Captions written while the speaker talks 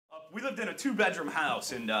we lived in a two-bedroom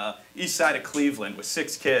house in east side of Cleveland with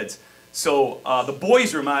 6 kids. So the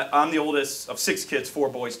boys' room, I'm the oldest of 6 kids, 4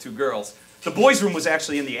 boys, 2 girls. The boys' room was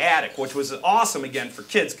actually in the attic, which was awesome again for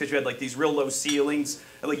kids because you had like these real low ceilings,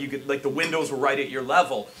 and like you could, like the windows were right at your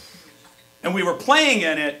level. And we were playing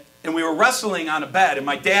in it, and we were wrestling on a bed, and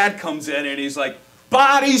my dad comes in and he's like,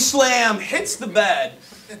 body slam, hits the bed,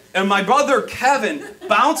 and my brother Kevin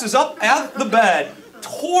bounces up at the bed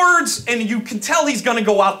towards, and you can tell he's gonna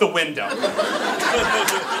go out the window.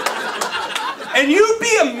 And you'd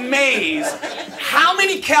be amazed how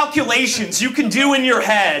many calculations you can do in your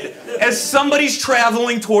head as somebody's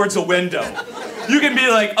traveling towards a window. You can be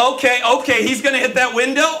like, okay, he's gonna hit that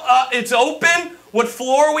window, it's open, what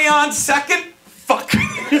floor are we on, second? Fuck,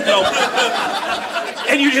 you know?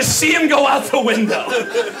 And you just see him go out the window.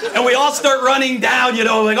 And we all start running down, you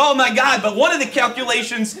know, like, oh my God, but one of the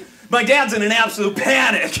calculations, my dad's in an absolute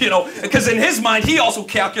panic, you know, because in his mind, he also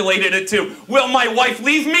calculated it too. Will my wife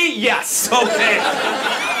leave me? Yes, okay.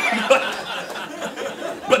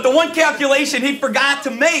 But the one calculation he forgot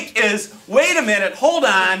to make is, wait a minute, hold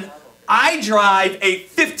on, I drive a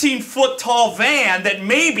 15-foot tall van that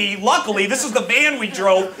maybe, luckily, this is the van we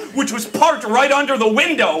drove, which was parked right under the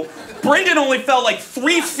window. Brendan only fell like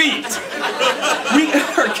 3 feet.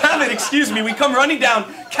 Kevin, excuse me, we come running down.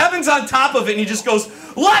 Kevin's on top of it and he just goes,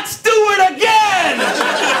 let's do it again!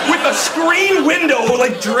 With a screen window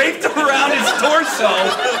like draped around his torso.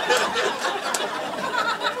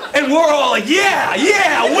 And we're all like,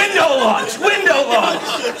 yeah, window launch, window launch.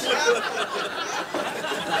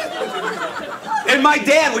 And my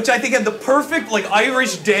dad, which I think had the perfect like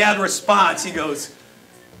Irish dad response, he goes,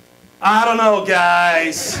 I don't know,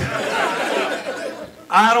 guys.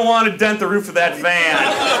 I don't want to dent the roof of that van.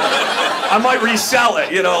 I might resell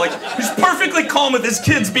it, you know, like, he's perfectly calm with his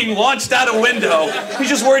kids being launched out a window. He's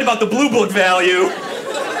just worried about the blue book value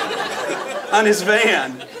on his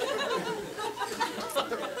van.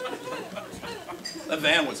 That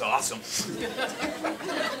van was awesome.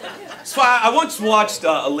 So I once watched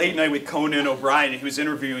a Late Night with Conan O'Brien, and he was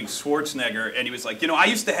interviewing Schwarzenegger, and he was like, you know, I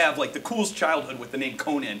used to have like the coolest childhood with the name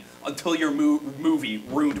Conan until your movie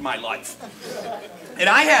ruined my life. And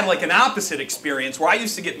I had like an opposite experience where I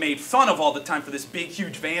used to get made fun of all the time for this big,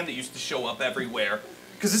 huge van that used to show up everywhere.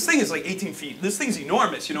 Because this thing is like 18 feet. This thing's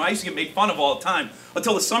enormous, you know. I used to get made fun of all the time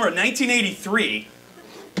until the summer of 1983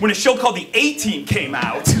 when a show called The A-Team came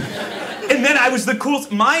out. And then I was the coolest.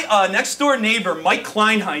 My next door neighbor, Mike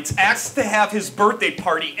Kleinheinz, asked to have his birthday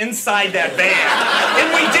party inside that van.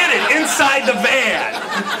 And we did it inside the van.